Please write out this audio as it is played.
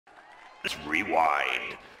Let's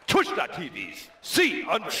rewind. Twitch.tv's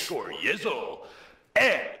C_Yizzle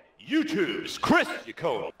and YouTube's Chris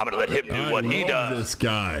Yacone. I'm gonna let him do what he does. This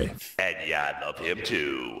guy. And yeah, I love him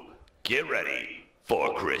too. Get ready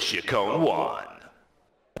for Chris Yacone 1.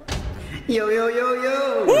 Yo, yo, yo,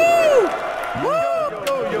 yo! Woo!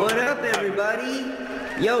 Woo! What up, everybody?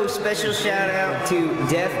 Yo, special shout out to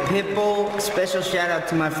Deaf Pitbull. Special shout out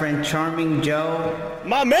to my friend Charming Joe.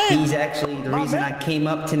 My man! He's actually the reason I came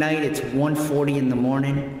up tonight. It's 1:40 in the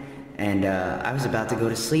morning, and I was about to go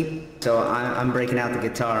to sleep. So I'm breaking out the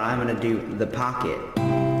guitar. I'm gonna do The Pocket.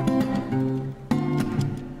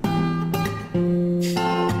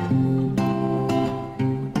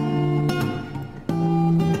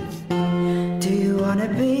 Do you wanna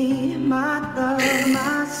be my love,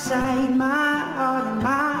 my sight, my heart, and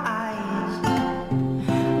my eyes?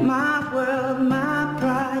 My world, my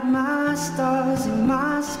pride, my stars, and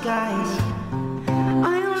my skies.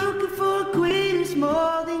 I am looking for the greatest,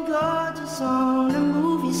 more than gorgeous on the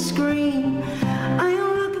movie screen. I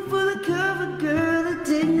am looking for the cover girl, the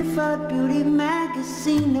dignified beauty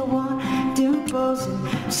magazine, the one dimples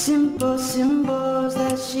and simple symbols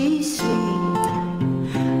that she's sweet.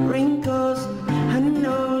 Wrinkles and her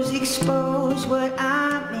nose expose what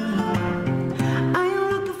I mean. I am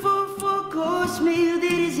looking for a four-course meal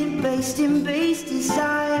that isn't based in base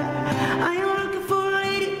desire. I am looking for a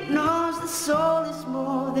lady who knows the soul is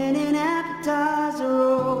more than an appetizer.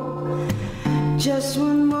 Oh, just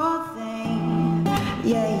one more thing.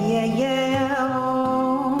 Yeah, yeah, yeah.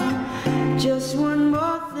 Oh, just one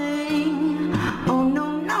more thing. Oh, no,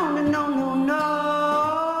 no, no, no, no, no.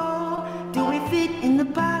 Do we fit in the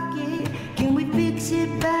pocket? Can we fix it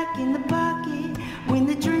back in the pocket? When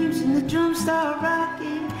the dreams and the drums start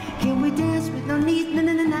rocking, can we dance with no knees? No,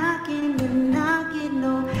 no, no, knocking, no, knocking,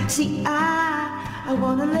 no. See, I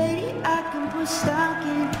want a lady I can put stock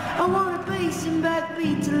in. I want a bass and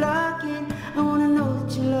backbeat to lock in. I want to know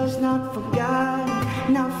that your love's not forgotten,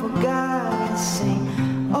 not forgotten. Sing,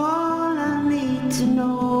 all I need to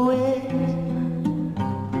know is,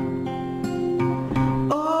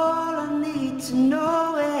 all I need to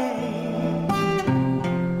know is,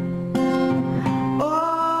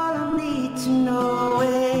 all I need to know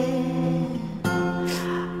is,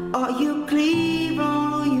 are you clear on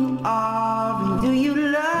who you are, and do you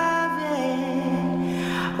love it?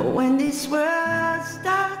 When this world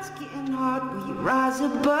starts getting hard, will you rise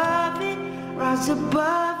above it, rise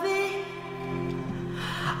above it?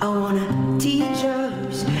 I want a teacher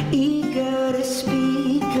who's eager to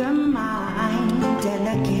speak her mind,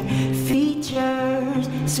 delicate features,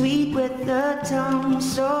 sweet with a tongue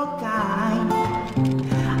so kind.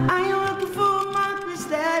 I am looking for a markers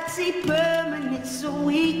that's permanent so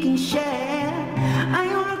we can share. I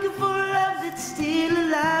am looking for a love that's still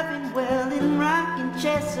alive and well in rocking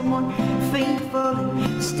chairs. Someone faithful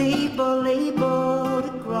and stable, able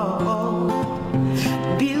to grow.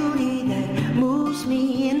 Beauty that moves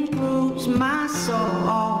me and proves my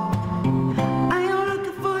soul. I am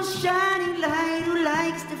looking for a shining light who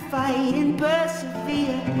likes to fight and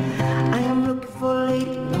persevere. I am looking for a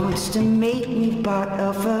lady who wants to make me part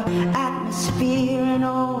of her atmosphere. And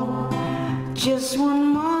oh, just one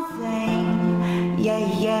more thing. Yeah,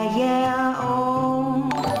 yeah, yeah. Oh,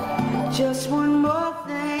 just one more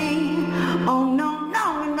thing. Oh, no,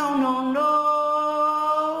 no, no, no,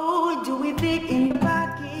 no. Do we fit in the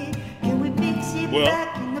pocket? Can we fix it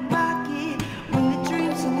back in the pocket? When the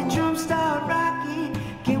dreams and the drums start rocking,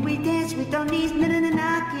 can we dance with our knees? No, no, no,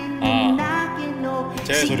 knocking, no, knocking, no.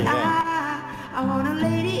 See, I want a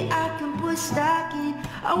lady I can put stock in.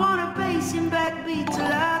 I want a bass and backbeat to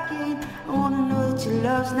lock in. I want to know that your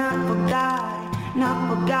love's not forgotten, not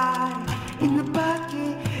forgotten. In the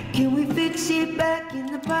pocket, can we fix it back in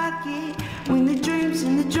the pocket? When the dreams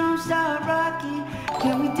and the drums start rocking,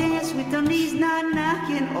 can we dance with our knees not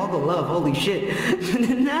knocking? All the love, holy shit.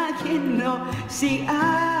 Knocking, no. See,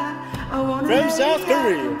 I want a lady I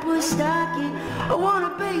can put stock in. I want a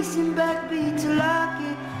bass and backbeat to lock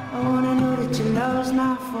in. I wanna know that your love's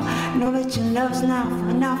not for, know that your love's not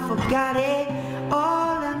forgotten.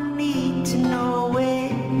 All I need to know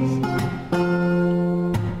is,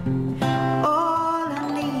 all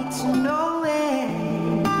I need to know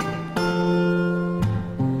is,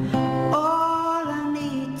 all I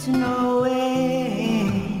need to know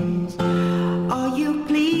is, are you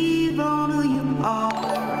clear on who you are,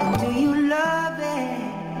 and do you love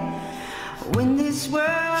it? When this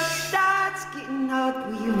world starts getting hard,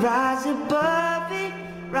 will you rise above it,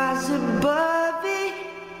 rise above it?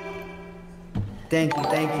 Thank you,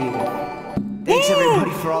 thank you. Thanks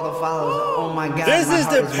everybody for all the follows. Oh my God. This is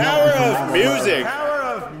the power of music. Power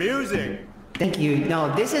of music. Thank you.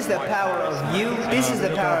 No, this is the power of you. This is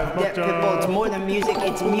the power of Deaf Pitbull. It's more than music.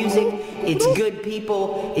 It's music. It's good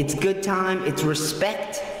people. It's good time. It's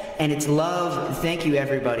respect. And it's love. Thank you,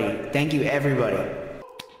 everybody. Thank you, everybody.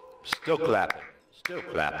 Still clapping. Still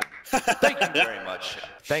clapping. Thank you very much.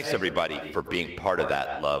 Thanks, everybody, for being part of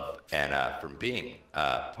that love and for being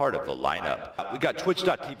part of the lineup. We got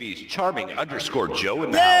Twitch.tv's charming_Joe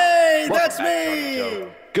in the house. Yay, Welcome that's back, me.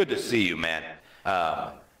 Joe. Good to see you, man.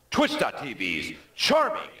 Twitch.tv's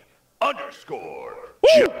charming_Joe,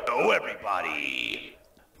 everybody.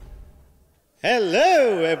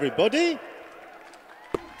 Hello, everybody.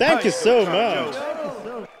 Thank you so much.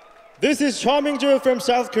 This is Charming Joe from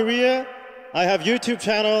South Korea. I have YouTube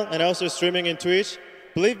channel and also streaming in Twitch.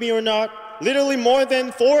 Believe me or not, literally more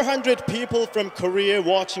than 400 people from Korea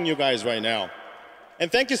watching you guys right now.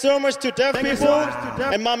 And thank you so much to deaf people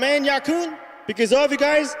and my man Yakun. Because of you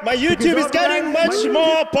guys, my YouTube is getting much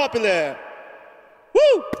more popular.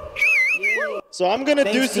 Woo! So I'm gonna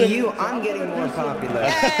do Thanks some. to you, I'm getting more popular.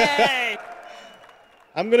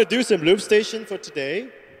 I'm gonna do some loop station for today.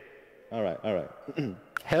 All right.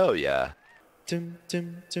 Hell yeah. All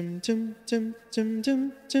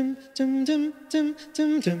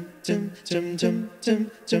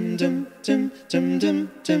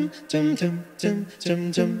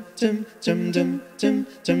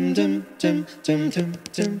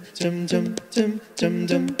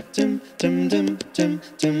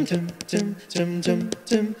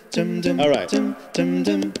right.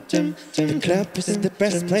 The club is the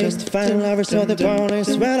best place to find lovers, so the bar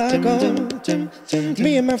is where I go.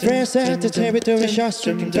 Me and my friends at the table doing shots,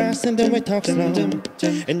 drinking fast, and then we talk slow.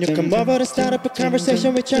 And you come over to start up a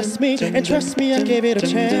conversation with just me, and trust me, I gave it a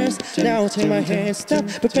chance. Now take my hand, stop,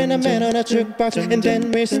 put pen and man on a jukebox, and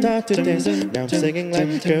then we start to dance. Now I'm singing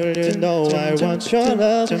like, girl, you know I want your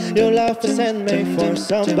love. Your love is handmade for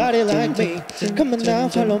somebody like me. Come on now,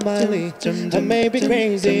 follow my lead. I may be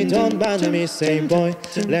crazy, don't mind me. Say, boy,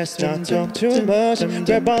 let's not talk too much.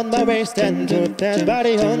 Grab on my waist and put that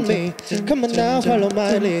body on me. Come on now, follow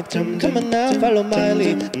my lead. Come on now, follow my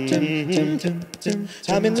lead.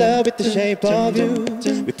 I'm in love with the shape of you.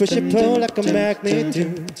 We push and pull like a magnet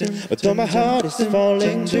do. Although my heart is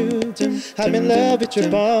falling too, I'm in love with your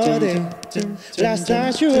body. Last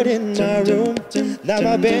night you were in my room. Now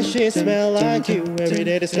my bedsheets smell like you. Every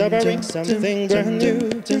day discovering something brand new.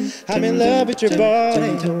 I'm in love with your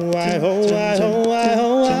body. Oh, I, oh, I, oh, I,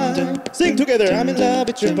 oh, I. Sing together. I'm in love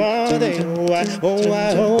with your body. Oh, I, oh,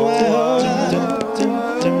 I, oh, I, oh, I.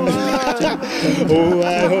 Oh,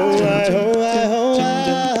 I, oh, I, oh, I, oh, I.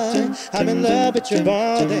 I'm in love with your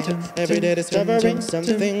body. Every day discovering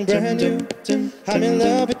something brand new. I'm in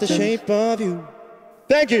love with the shape of you.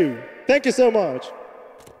 Thank you. Thank you so much.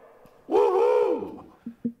 Woohoo!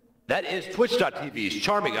 That is Twitch.tv's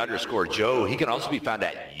charming_Joe. He can also be found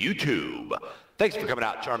at YouTube. Thanks for coming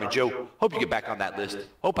out, Charming Joe. Hope you get back on that list.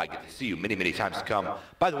 Hope I get to see you many, many times to come.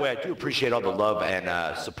 By the way, I do appreciate all the love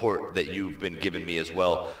and support that you've been giving me as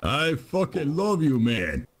well. I fucking love you,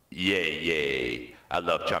 man. Yay. I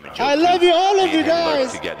love Charming Joe. I love you, all of Me you and him work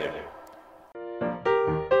guys. together.